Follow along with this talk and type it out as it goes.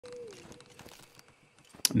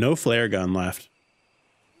No flare gun left.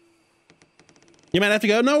 You might have to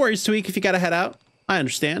go. No worries, Tweak, if you gotta head out. I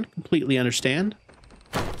understand. Completely understand.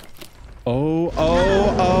 Oh,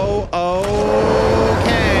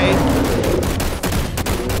 okay.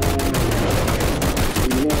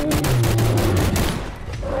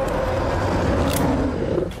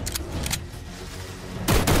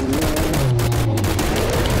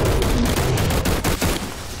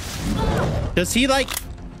 Does he, like,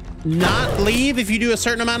 not leave if you do a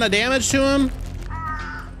certain amount of damage to him?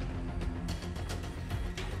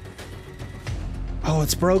 Oh,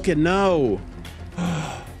 it's broken. No.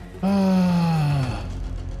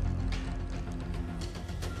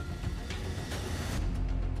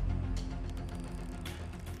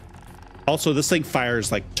 Also, this thing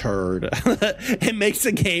fires like turd. It makes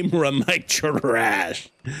the game run like trash.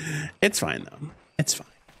 It's fine, though. It's fine.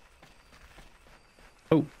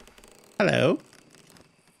 Oh, hello.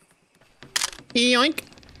 Yoink.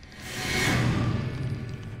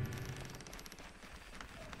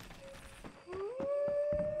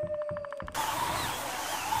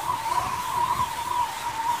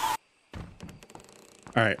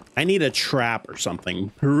 All right, I need a trap or something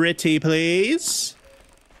pretty, please.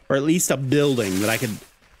 Or at least a building that I could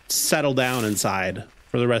settle down inside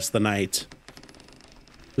for the rest of the night.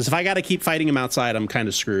 Because if I got to keep fighting him outside, I'm kind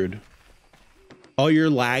of screwed. Oh, you're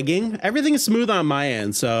lagging? Everything's smooth on my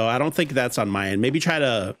end, so I don't think that's on my end. Maybe try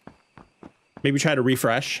to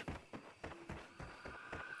refresh.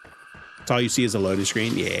 That's all you see is a loading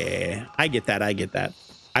screen. Yeah, I get that. I get that.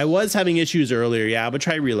 I was having issues earlier. Yeah, but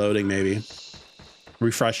try reloading maybe.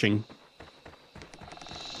 Refreshing.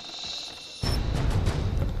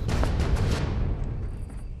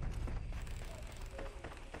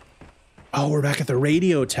 Oh, we're back at the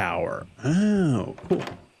radio tower. Oh, cool.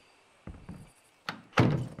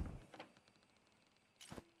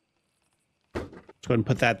 Let's go ahead and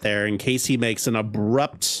put that there in case he makes an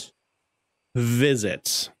abrupt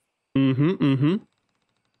visit. You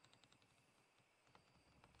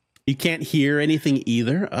can't hear anything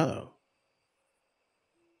either. Oh.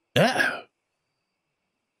 Oh.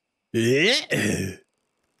 Yeah.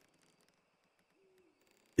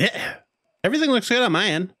 Everything looks good on my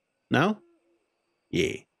end. No?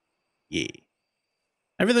 Yeah. Yeah.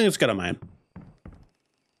 Everything looks good on mine.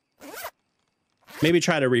 Maybe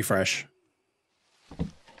try to refresh.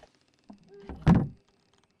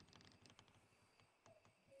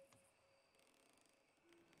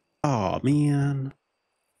 Oh, man.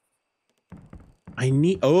 I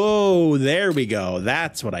need... Oh, there we go.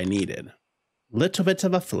 That's what I needed. Little bit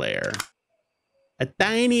of a flare. A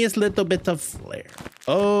tiniest little bit of flare.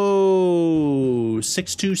 Oh,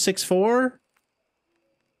 6264?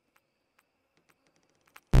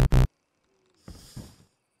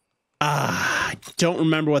 I don't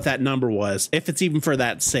remember what that number was. If it's even for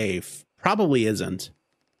that safe. Probably isn't.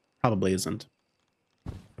 Probably isn't.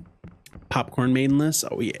 Popcorn main list?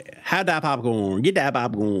 Oh, yeah. Have that popcorn. Get that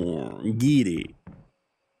popcorn. Get it.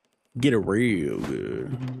 Get it real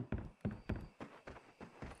good.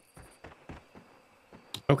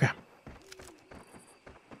 Okay.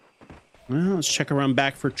 Well, let's check around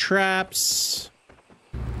back for traps.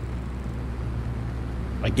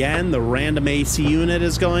 Again, the random AC unit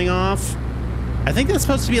is going off. I think that's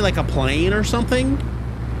supposed to be like a plane or something.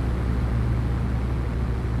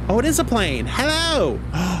 Oh, it is a plane. Hello.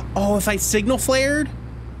 Oh, if I signal flared?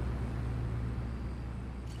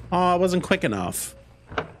 Oh, I wasn't quick enough.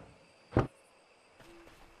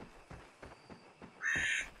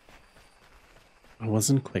 I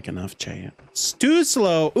wasn't quick enough, Jay. It's too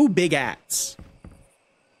slow. Ooh, big axe.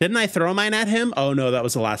 Didn't I throw mine at him? Oh, no, that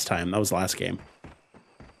was the last time. That was the last game.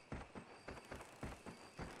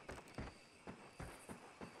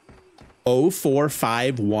 Oh,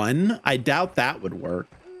 451. I doubt that would work.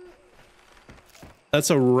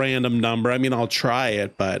 That's a random number. I mean, I'll try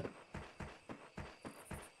it, but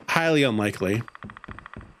highly unlikely.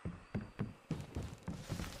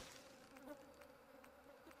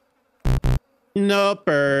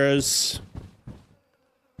 Nopers.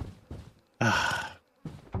 I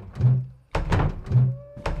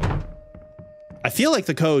feel like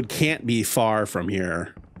the code can't be far from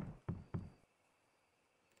here.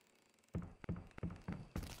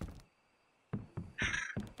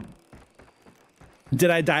 Did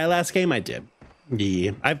I die last game? I did.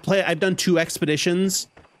 Yeah. I've done 2 expeditions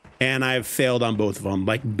and I've failed on both of them,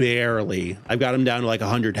 like barely. I've got him down to like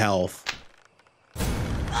 100 health.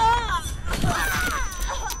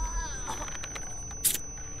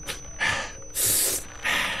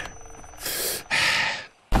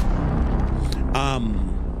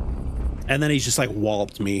 And then he's just like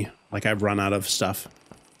walloped me. Like I've run out of stuff.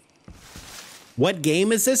 What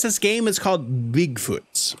game is this? This game is called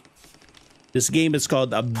Bigfoot. This game is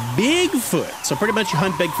called a Bigfoot. So pretty much you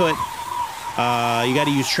hunt Bigfoot. You got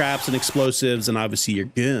to use traps and explosives and obviously your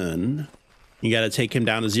gun. You got to take him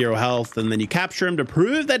down to 0 health, and then you capture him to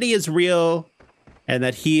prove that he is real and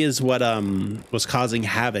that he is what was causing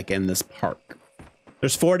havoc in this park.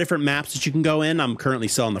 There's 4 different maps that you can go in. I'm currently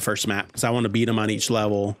still on the first map because I want to beat him on each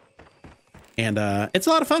level. And it's a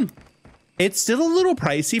lot of fun. It's still a little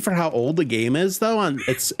pricey for how old the game is, though.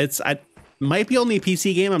 It might be only a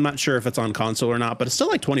PC game. I'm not sure if it's on console or not, but it's still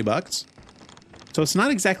like 20 bucks. So it's not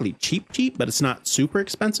exactly cheap, but it's not super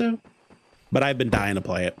expensive. But I've been dying to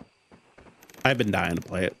play it.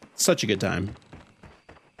 Such a good time.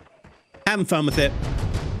 Having fun with it.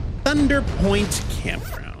 Thunder Point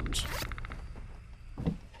Campground.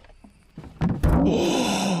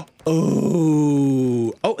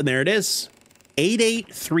 Oh, and there it is.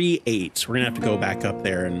 8838. We're gonna have to go back up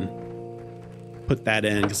there and put that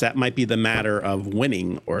in because that might be the matter of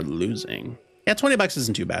winning or losing. Yeah, 20 bucks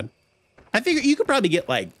isn't too bad. I figure you could probably get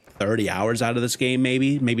like 30 hours out of this game,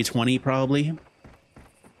 maybe 20 probably.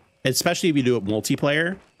 Especially if you do it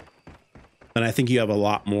multiplayer, then I think you have a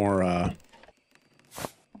lot more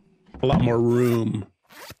room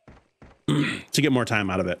to get more time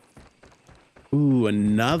out of it. Ooh,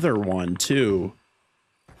 another one too.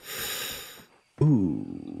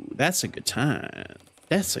 Ooh, that's a good time.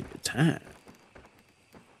 That's a good time.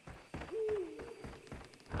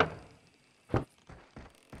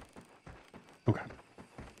 Okay.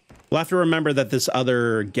 We'll have to remember that this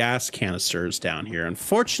other gas canister is down here.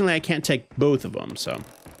 Unfortunately, I can't take both of them, so.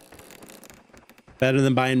 Better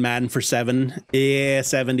than buying Madden for 7. Yeah,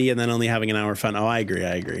 70 and then only having an hour fun. Oh, I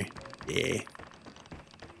agree. Yeah.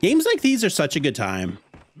 Games like these are such a good time.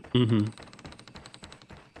 Mm-hmm.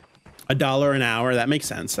 $1 an hour, that makes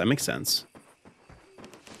sense. That makes sense.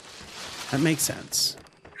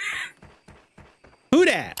 Who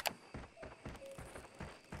dat?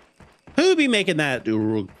 Who be making that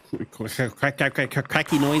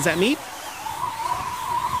cracky noise at me?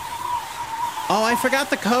 Oh, I forgot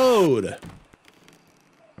the code.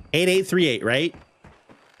 8838, right?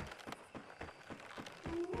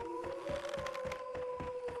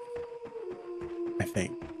 I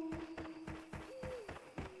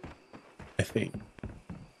think.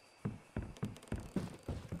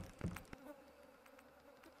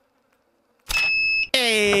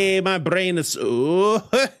 Hey, my brain is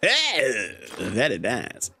very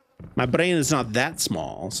nice. My brain is not that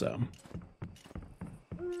small, so.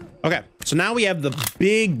 Okay, so now we have the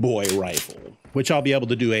big boy rifle, which I'll be able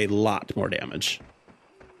to do a lot more damage.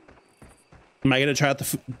 Am I gonna try out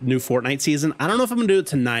the new Fortnite season? I don't know if I'm gonna do it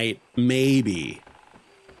tonight. Maybe.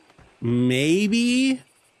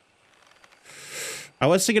 I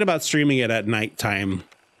was thinking about streaming it at nighttime.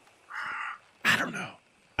 I don't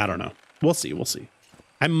know. We'll see.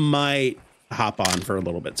 I might hop on for a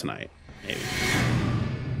little bit tonight, maybe.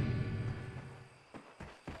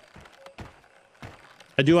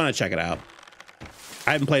 I do want to check it out.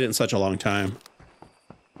 I haven't played it in such a long time.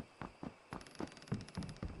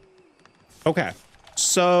 Okay,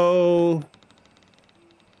 so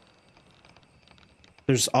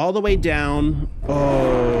there's all the way down.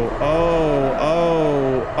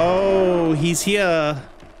 Oh, he's here.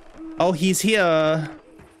 Oh, he's here.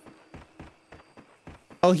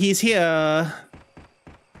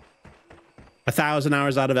 1,000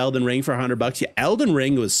 hours out of Elden Ring for 100 bucks. Yeah, Elden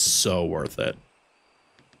Ring was so worth it.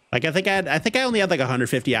 Like, I think I only had like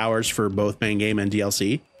 150 hours for both main game and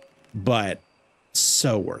DLC, but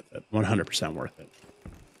so worth it. 100% worth it.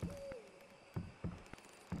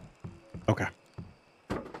 Okay.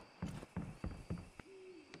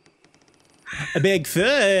 A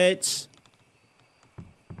Bigfoot.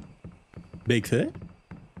 Bigfoot?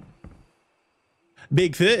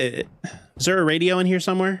 Bigfoot. Is there a radio in here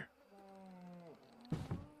somewhere?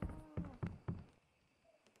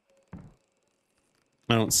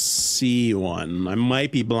 I don't see one. I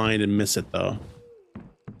might be blind and miss it though.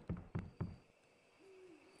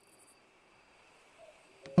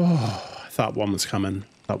 Oh, I thought one was coming.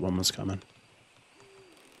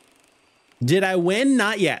 Did I win?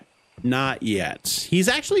 Not yet. Not yet. He's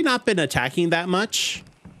actually not been attacking that much.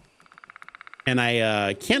 And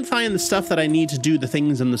I can't find the stuff that I need to do the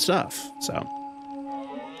things in the stuff. So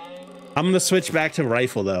I'm going to switch back to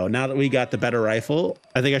rifle, though. Now that we got the better rifle,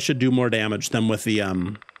 I think I should do more damage than with the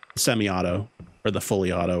semi-auto or the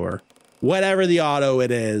fully auto or whatever the auto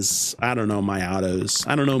it is. I don't know my autos.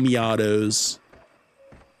 I don't know me autos.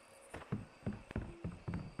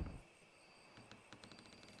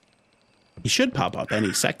 He should pop up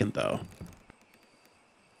any second, though.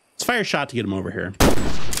 Let's fire a shot to get him over here.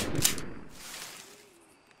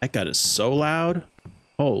 That gut is so loud.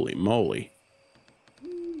 Holy moly.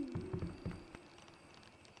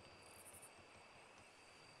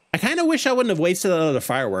 I kind of wish I wouldn't have wasted another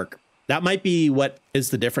firework. That might be what is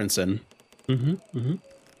the difference in.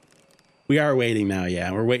 We are waiting now.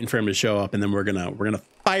 Yeah, we're waiting for him to show up, and then we're gonna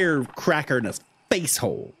firecracker in his face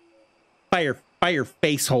hole. Fire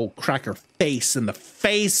face hole, cracker face in the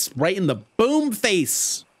face, right in the boom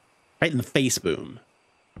face, right in the face boom.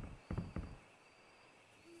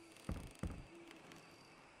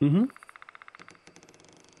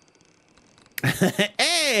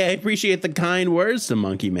 Hey, I appreciate the kind words to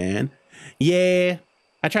Monkey Man. Yeah,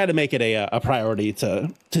 I try to make it a priority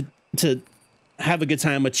to have a good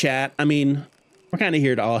time with chat. I mean, we're kind of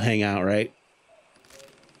here to all hang out, right?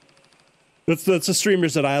 That's the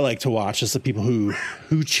streamers that I like to watch, is the people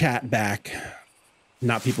who chat back,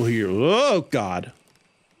 not people who you're, oh God,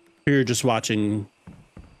 you're just watching,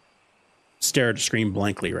 stare at a screen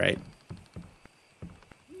blankly, right?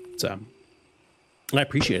 So I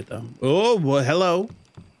appreciate it though. Oh, well, hello.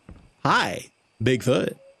 Hi,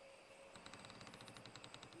 Bigfoot.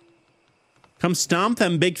 Come stomp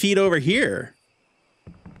them big feet over here.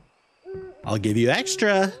 I'll give you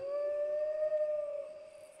extra.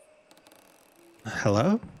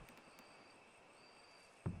 Hello?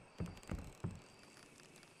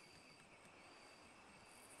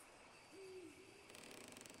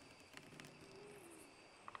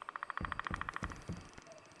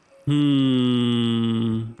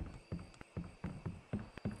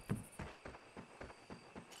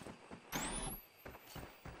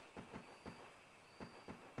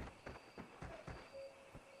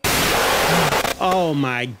 Oh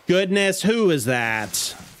my goodness, who is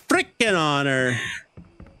that? Frickin' honor.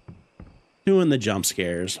 Doing the jump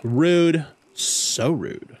scares. Rude. So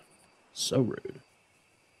rude. So rude.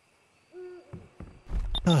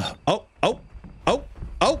 Oh, oh, oh,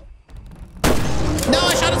 oh. No,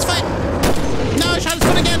 I shot his foot. No, I shot his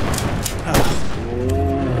foot again.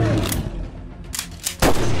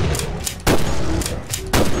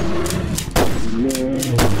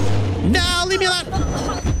 No, leave me alone.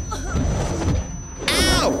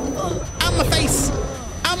 Ow! Out my face!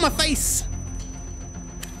 Out my face!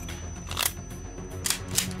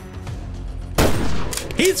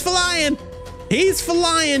 He's flying! He's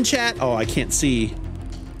flying, chat! Oh, I can't see.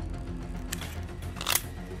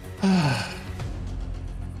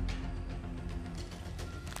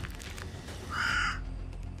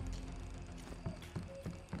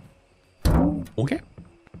 Okay.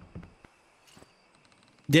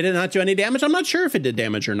 Did it not do any damage? I'm not sure if it did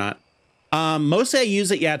damage or not. Mostly I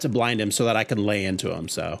use it, yeah, to blind him so that I can lay into him.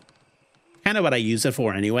 So kind of what I use it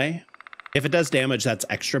for anyway. If it does damage, that's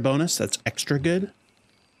extra bonus. That's extra good.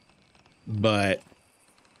 But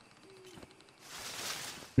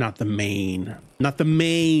not the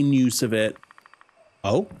main use of it.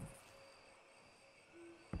 Oh.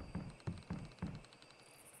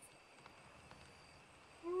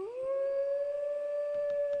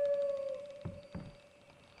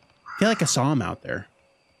 I feel like I saw him out there.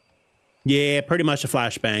 Yeah, pretty much a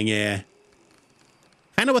flashbang, yeah.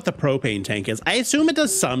 Kind of what the propane tank is. I assume it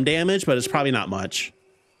does some damage, but it's probably not much.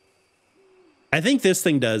 I think this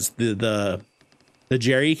thing does the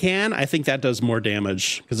jerry can. I think that does more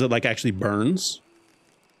damage because it like actually burns.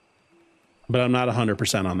 But I'm not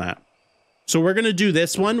 100% on that. So we're going to do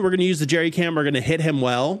this one. We're going to use the jerry can. We're going to hit him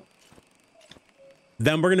well.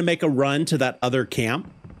 Then we're going to make a run to that other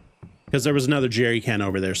camp because there was another jerry can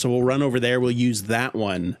over there. So we'll run over there. We'll use that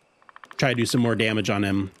one. Try to do some more damage on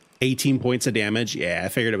him. 18 points of damage. Yeah, I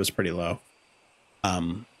figured it was pretty low.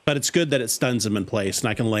 But it's good that it stuns him in place and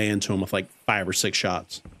I can lay into him with like 5 or 6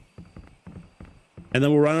 shots. And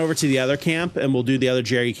then we'll run over to the other camp and we'll do the other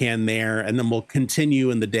jerry can there. And then we'll continue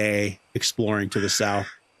in the day exploring to the south.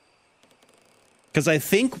 Because I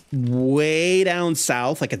think way down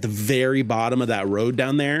south, like at the very bottom of that road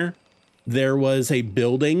down there, there was a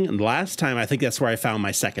building. And last time, I think that's where I found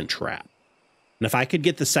my second trap. And if I could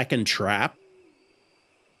get the second trap,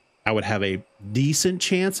 I would have a decent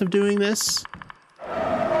chance of doing this.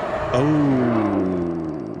 Oh.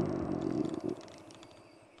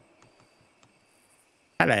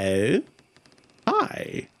 Hello.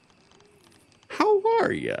 Hi. How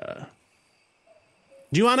are you?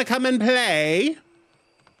 Do you want to come and play?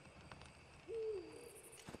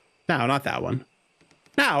 No, not that one.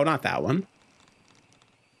 No, not that one.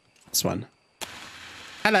 This one.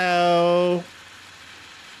 Hello.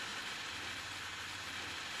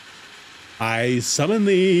 I summon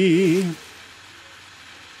thee.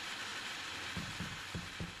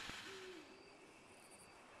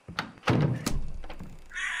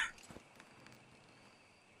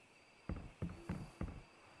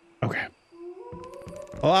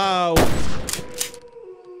 Hello?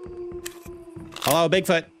 Hello,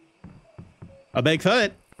 Bigfoot. A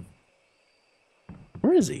Bigfoot?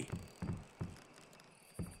 Where is he?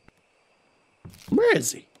 Where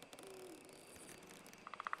is he?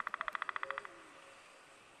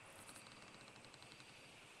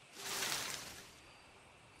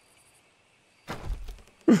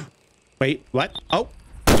 Wait, what? Oh.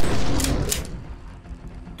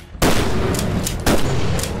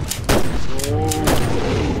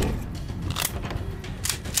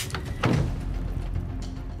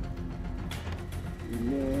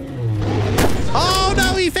 Oh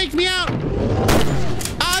no, he faked me out.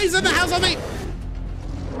 Oh, he's in the house on me.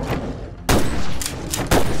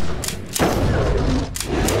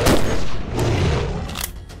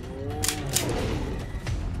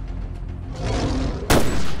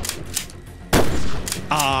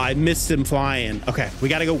 I missed him flying. Okay, we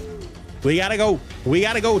gotta go. We gotta go. We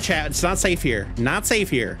gotta go, chat. It's not safe here. Not safe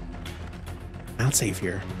here. Not safe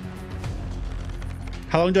here.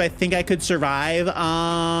 How long do I think I could survive?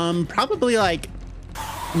 Probably like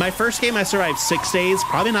my first game I survived 6 days.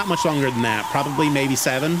 Probably not much longer than that. Probably maybe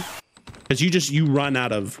 7. Because you run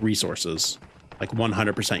out of resources. Like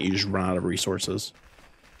 100% you just run out of resources.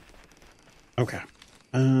 Okay.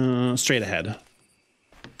 Straight ahead.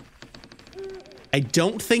 I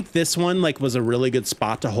don't think this one like was a really good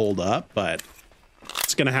spot to hold up, but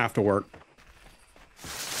it's gonna have to work.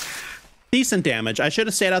 Decent damage. I should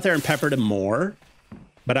have stayed out there and peppered him more,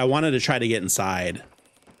 but I wanted to try to get inside.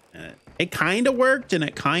 It kind of worked and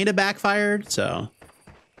it kind of backfired, so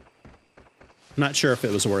I'm not sure if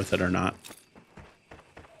it was worth it or not.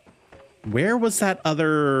 Where was that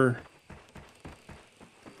other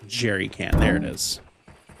jerry can? There it is.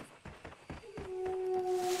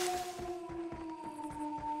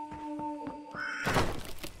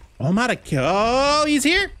 Oh, I'm out of kill. Oh, he's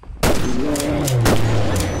here. I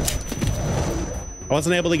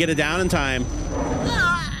wasn't able to get it down in time.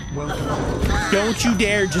 Don't you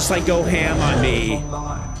dare just like go ham on me.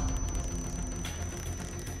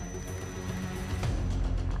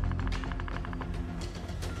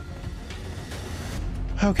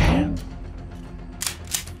 Okay.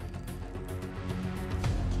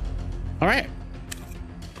 All right.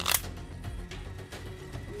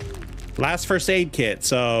 Last first aid kit,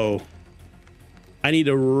 so I need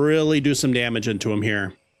to really do some damage into him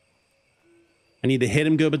here. I need to hit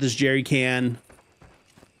him good with this jerry can.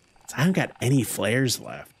 I haven't got any flares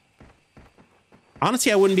left.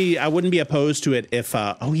 Honestly, I wouldn't be opposed to it if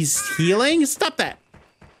oh, he's healing? Stop that.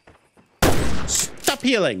 Stop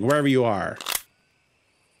healing wherever you are.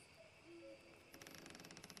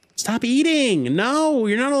 Stop eating. No,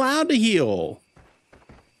 you're not allowed to heal.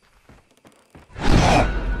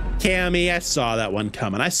 Cammy, I saw that one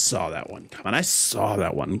coming. I saw that one coming. I saw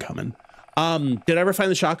that one coming. Did I ever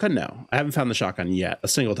find the shotgun? No, I haven't found the shotgun yet, a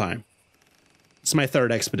single time. It's my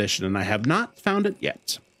 3rd expedition and I have not found it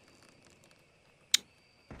yet.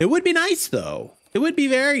 It would be nice though. It would be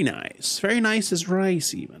very nice. Very nice as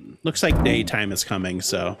rice even. Looks like daytime is coming,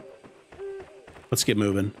 so let's get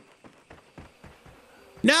moving.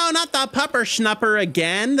 No, not the pupper schnupper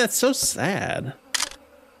again. That's so sad.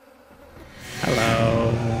 Hello.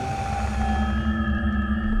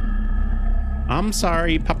 I'm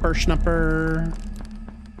sorry, pupper schnupper,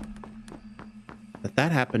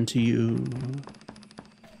 that happened to you.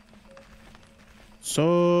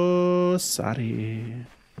 So sorry.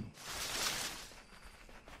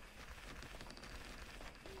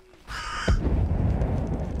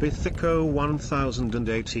 Bithico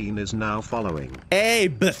 1018 is now following. Hey,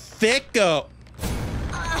 Bithico.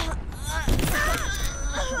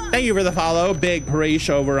 Thank you for the follow. Big Paresh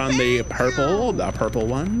over on the purple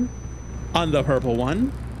one. On the purple one.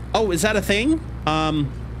 Oh, is that a thing?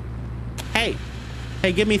 Hey,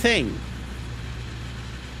 give me thing.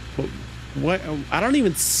 What? I don't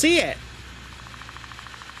even see it.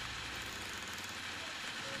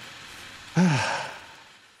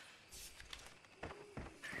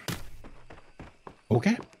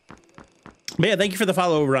 Okay. But yeah, thank you for the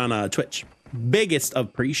follow over on Twitch. Biggest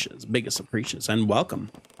of Precious, and welcome.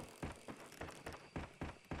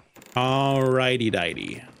 Alrighty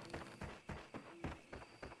dighty.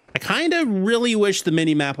 I kind of really wish the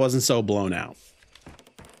mini map wasn't so blown out.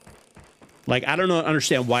 Like, I don't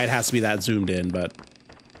understand why it has to be that zoomed in, but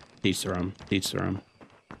teach their own, teach their own.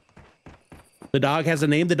 The dog has a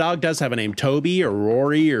name. The dog does have a name. Toby or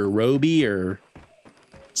Rory or Roby or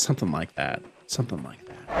something like that. Something like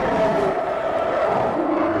that.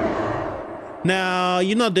 No,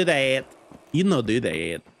 you not do that. You not do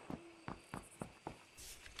that.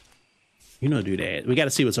 You not do that. We got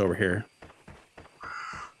to see what's over here.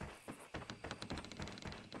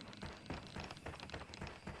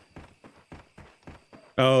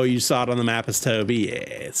 Oh, you saw it on the map as Toby.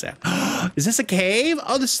 Yeah, is this a cave?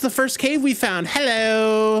 Oh, this is the first cave we found.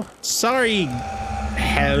 Hello. Sorry,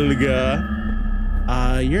 Helga.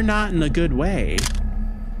 You're not in a good way.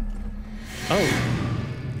 Oh.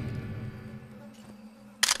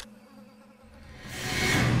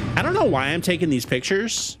 I don't know why I'm taking these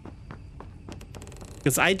pictures,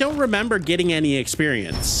 because I don't remember getting any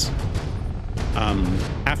experience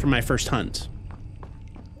after my first hunt.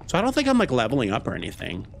 So I don't think I'm like leveling up or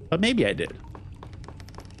anything, but maybe I did.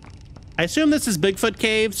 I assume this is Bigfoot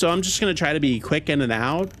Cave, so I'm just gonna try to be quick in and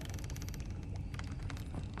out.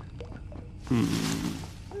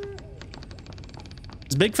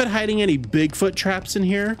 Is Bigfoot hiding any Bigfoot traps in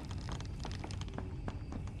here?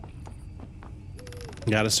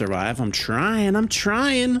 Gotta survive. I'm trying.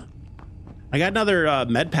 I got another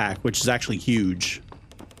med pack, which is actually huge.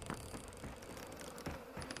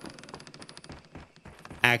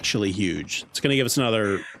 Actually huge. It's gonna give us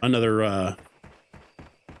another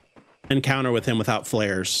encounter with him without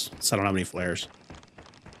flares. So I don't have any flares.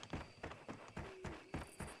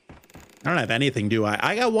 I don't have anything, do I?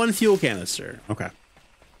 I got one fuel canister. Okay.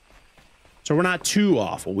 So we're not too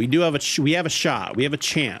awful. We do have we have a shot. We have a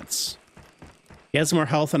chance. He has more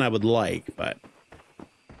health than I would like, but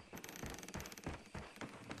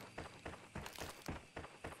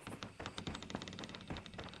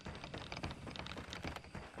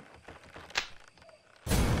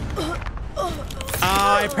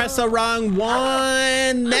I pressed the wrong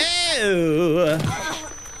one. No.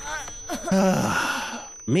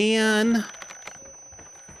 Man.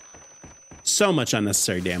 So much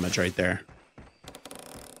unnecessary damage right there.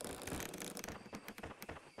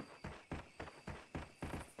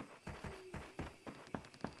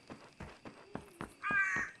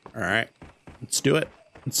 All right, let's do it.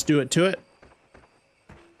 Let's do it to it.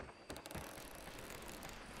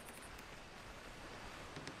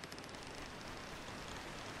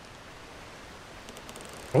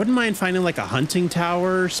 I wouldn't mind finding like a hunting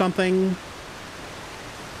tower or something.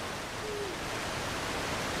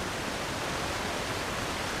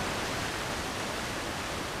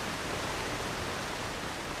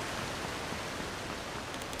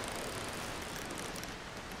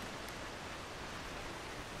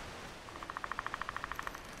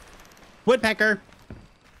 Woodpecker.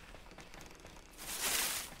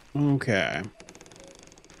 Okay.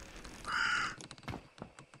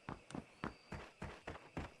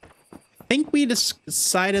 I think we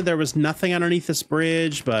decided there was nothing underneath this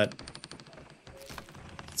bridge, but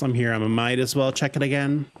since I'm here, I might as well check it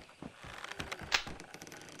again.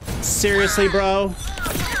 Seriously, bro?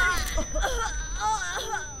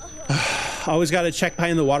 Always got to check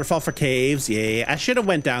behind the waterfall for caves. Yeah, I should have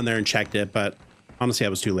went down there and checked it, but honestly, I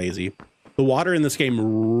was too lazy. The water in this game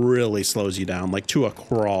really slows you down, like to a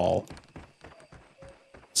crawl.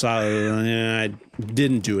 So I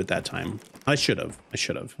didn't do it that time. I should have.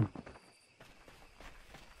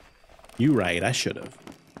 You right, I should have.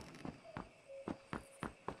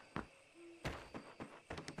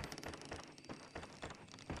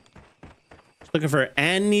 Looking for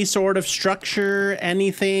any sort of structure,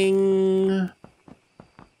 anything.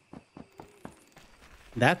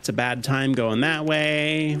 That's a bad time going that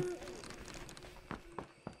way.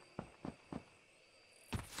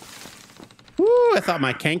 Woo, I thought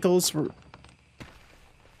my cankles were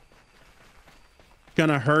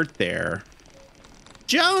gonna hurt there.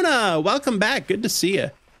 Jonah, welcome back. Good to see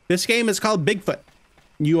you. This game is called Bigfoot.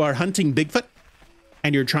 You are hunting Bigfoot,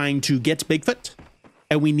 and you're trying to get Bigfoot,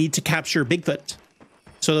 and we need to capture Bigfoot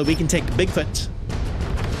so that we can take Bigfoot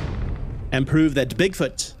and prove that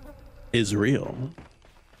Bigfoot is real.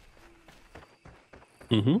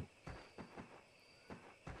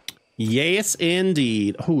 Yes,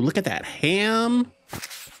 indeed. Oh, look at that. Ham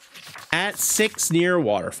at 6 near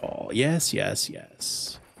waterfall. Yes.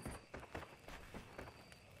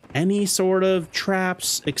 Any sort of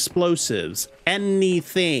traps, explosives,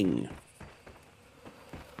 anything.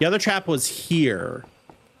 The other trap was here.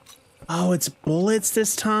 Oh, it's bullets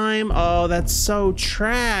this time? Oh, that's so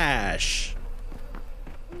trash.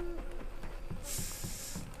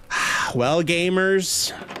 Well,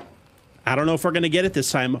 gamers, I don't know if we're going to get it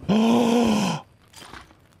this time. Oh,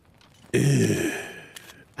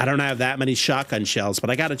 I don't have that many shotgun shells, but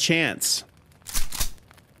I got a chance.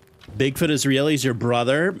 Bigfoot is real. He's your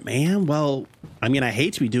brother. Man, well, I mean, I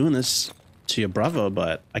hate to be doing this to your brother,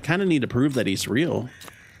 but I kind of need to prove that he's real.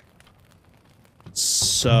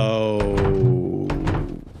 So,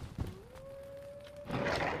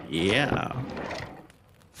 yeah.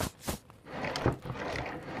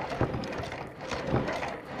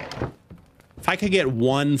 If I could get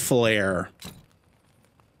one flare.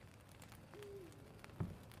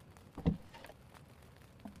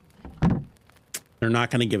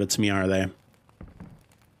 not going to give it to me, are they?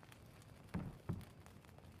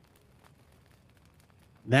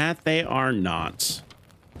 That they are not.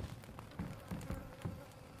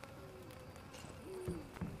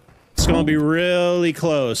 It's going to be really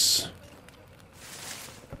close.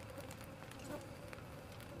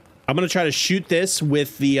 I'm going to try to shoot this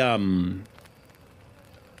with the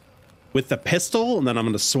pistol, and then I'm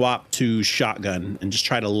going to swap to shotgun and just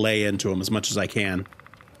try to lay into him as much as I can.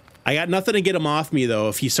 I got nothing to get him off me, though,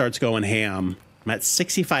 if he starts going ham. I'm at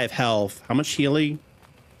 65 health. How much healing?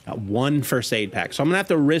 Got 1 first aid pack. So I'm going to have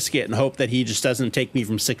to risk it and hope that he just doesn't take me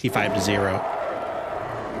from 65 to 0.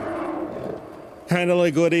 Kind of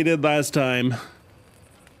like what he did last time.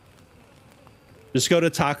 Just go to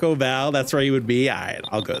Taco Val. That's where he would be. All right,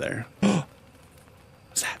 I'll go there.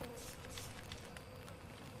 What's that?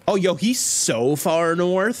 Oh, yo, he's so far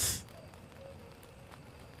north.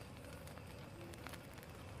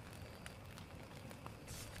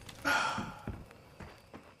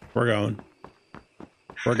 We're going.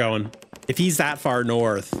 We're going. If he's that far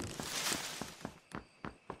north.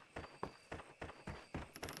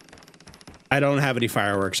 I don't have any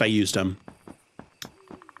fireworks. I used them.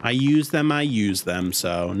 I use them,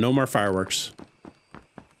 so no more fireworks.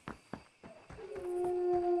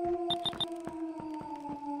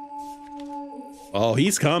 Oh,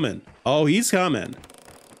 he's coming. Oh, he's coming.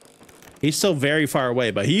 He's still very far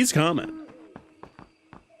away, but he's coming.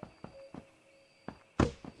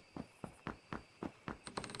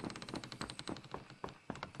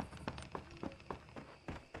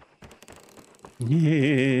 Yeah.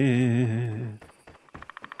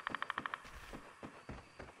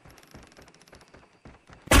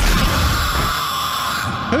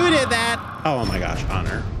 Who did that? Oh my gosh,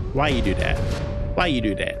 Honor. Why you do that? Why you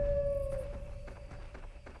do that?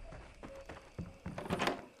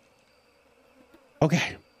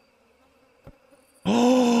 Okay.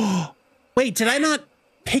 Oh, wait, did I not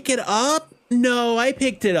pick it up? No, I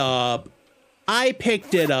picked it up. I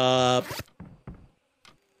picked it up.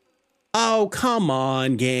 Oh, come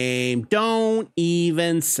on, game. Don't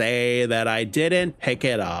even say that I didn't pick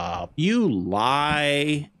it up. You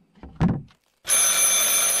lie.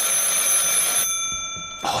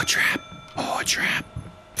 Oh, a trap. Oh, a trap.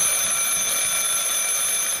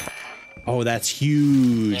 Oh, that's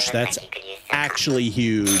huge. That's actually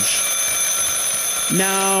huge.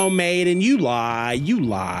 No, maiden, you lie. You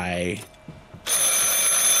lie.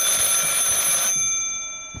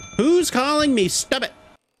 Who's calling me? Stop it.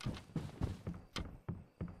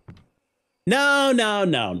 No, no,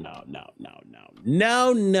 no, no, no, no, no,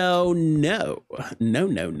 no, no, no, no,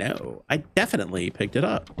 no, no. I definitely picked it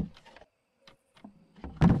up.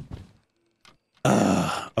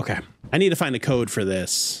 Okay. I need to find a code for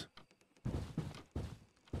this.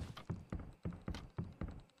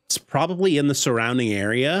 It's probably in the surrounding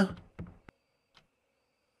area.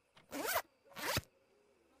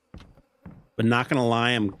 But not gonna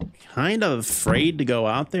lie, I'm kind of afraid to go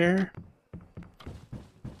out there.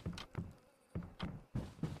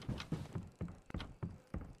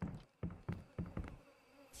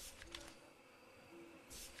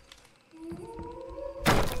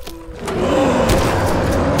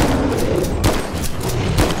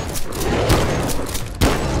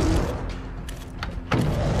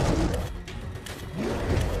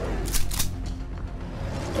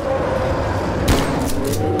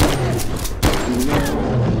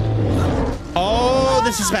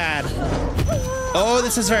 This is bad. Oh,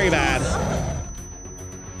 this is very bad.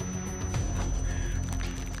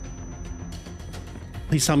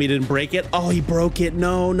 Please tell me he didn't break it. Oh, he broke it.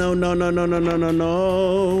 No, no, no, no, no, no, no, no,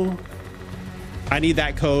 no. I need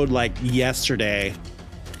that code like yesterday.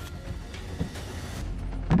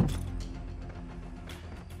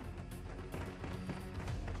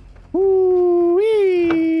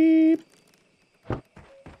 Woo-wee. All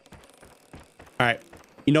right.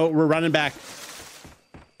 You know what? We're running back.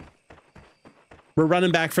 We're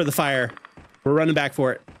running back for the fire. We're running back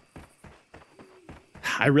for it.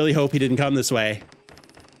 I really hope he didn't come this way.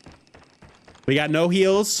 We got no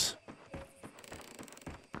heals.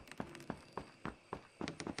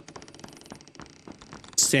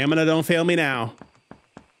 Stamina don't fail me now.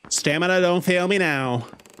 Stamina don't fail me now.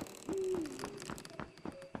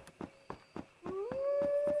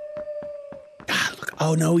 God, look.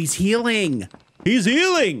 Oh no, he's healing. He's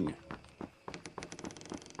healing.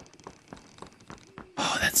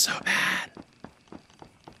 That's so bad.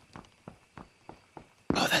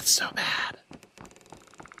 Oh, that's so bad.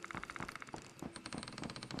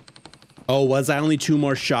 Oh, was I only 2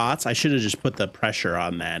 more shots? I should have just put the pressure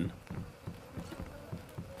on then.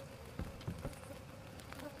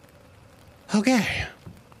 Okay.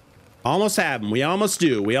 Almost have him. We almost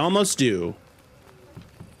do. We almost do.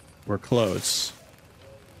 We're close.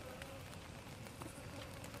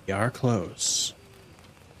 We are close.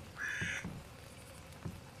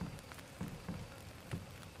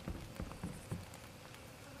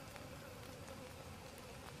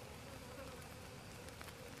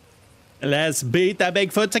 Let's beat that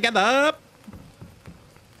Bigfoot together.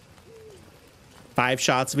 5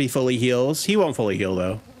 shots if he fully heals. He won't fully heal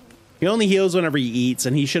though. He only heals whenever he eats,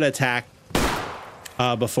 and he should attack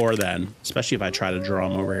before then, especially if I try to draw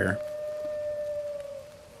him over here.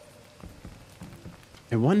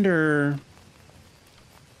 I wonder,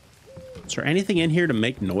 is there anything in here to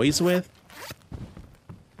make noise with?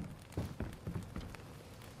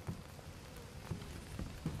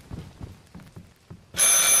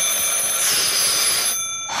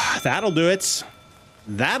 That'll do it.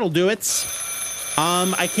 That'll do it.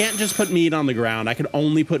 I can't just put meat on the ground. I can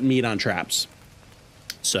only put meat on traps.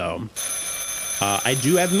 So I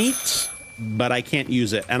do have meat, but I can't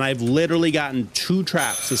use it. And I've literally gotten 2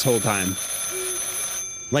 traps this whole time.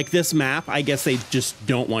 Like this map, I guess they just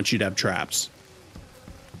don't want you to have traps.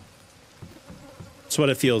 That's what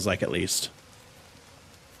it feels like, at least.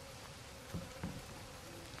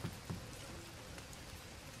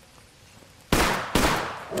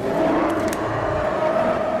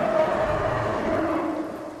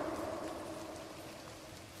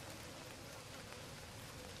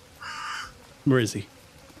 Where is he?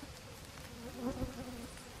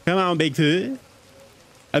 Come on, Bigfoot.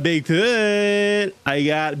 A Bigfoot. I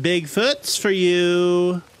got Bigfoots for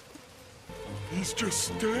you. He's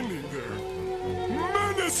just standing there,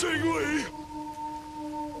 menacingly.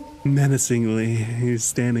 Menacingly. He's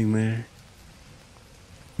standing there.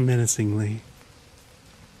 Menacingly.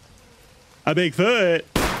 A Bigfoot.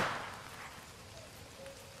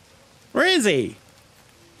 Where is he?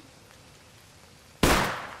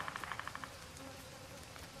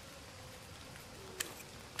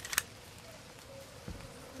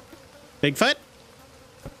 Bigfoot?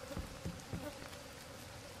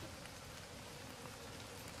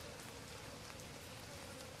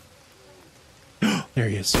 There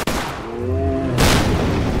he is.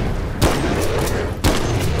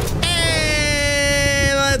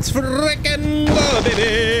 Hey, let's frickin' go,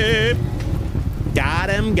 baby.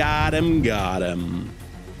 Got him, got him, got him.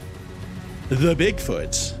 The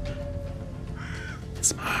Bigfoot.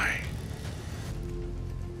 It's mine.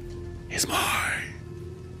 It's mine.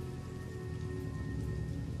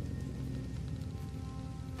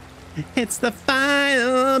 It's the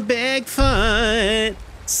final Bigfoot.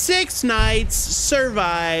 6 nights,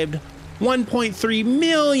 survived, 1.3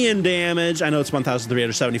 million damage. I know it's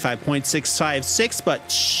 1,375.656, but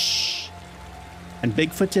shh. And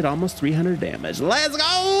Bigfoot did almost 300 damage. Let's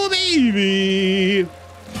go, baby.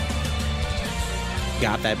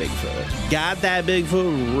 Got that Bigfoot. Got that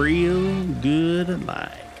Bigfoot real good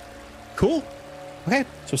like. Cool. Okay,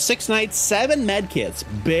 so 6 nights, 7 med kits,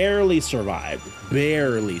 barely survived,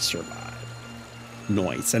 barely survived.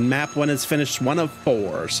 Noise. And map 1 is finished 1 of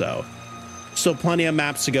 4, so still plenty of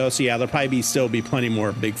maps to go. So yeah, there'll probably still be plenty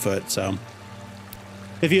more Bigfoot. So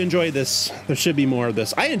if you enjoyed this, there should be more of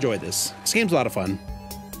this. I enjoyed this. This game's a lot of fun.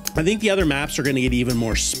 I think the other maps are going to get even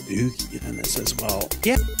more spooky than this as well.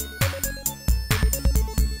 Yeah.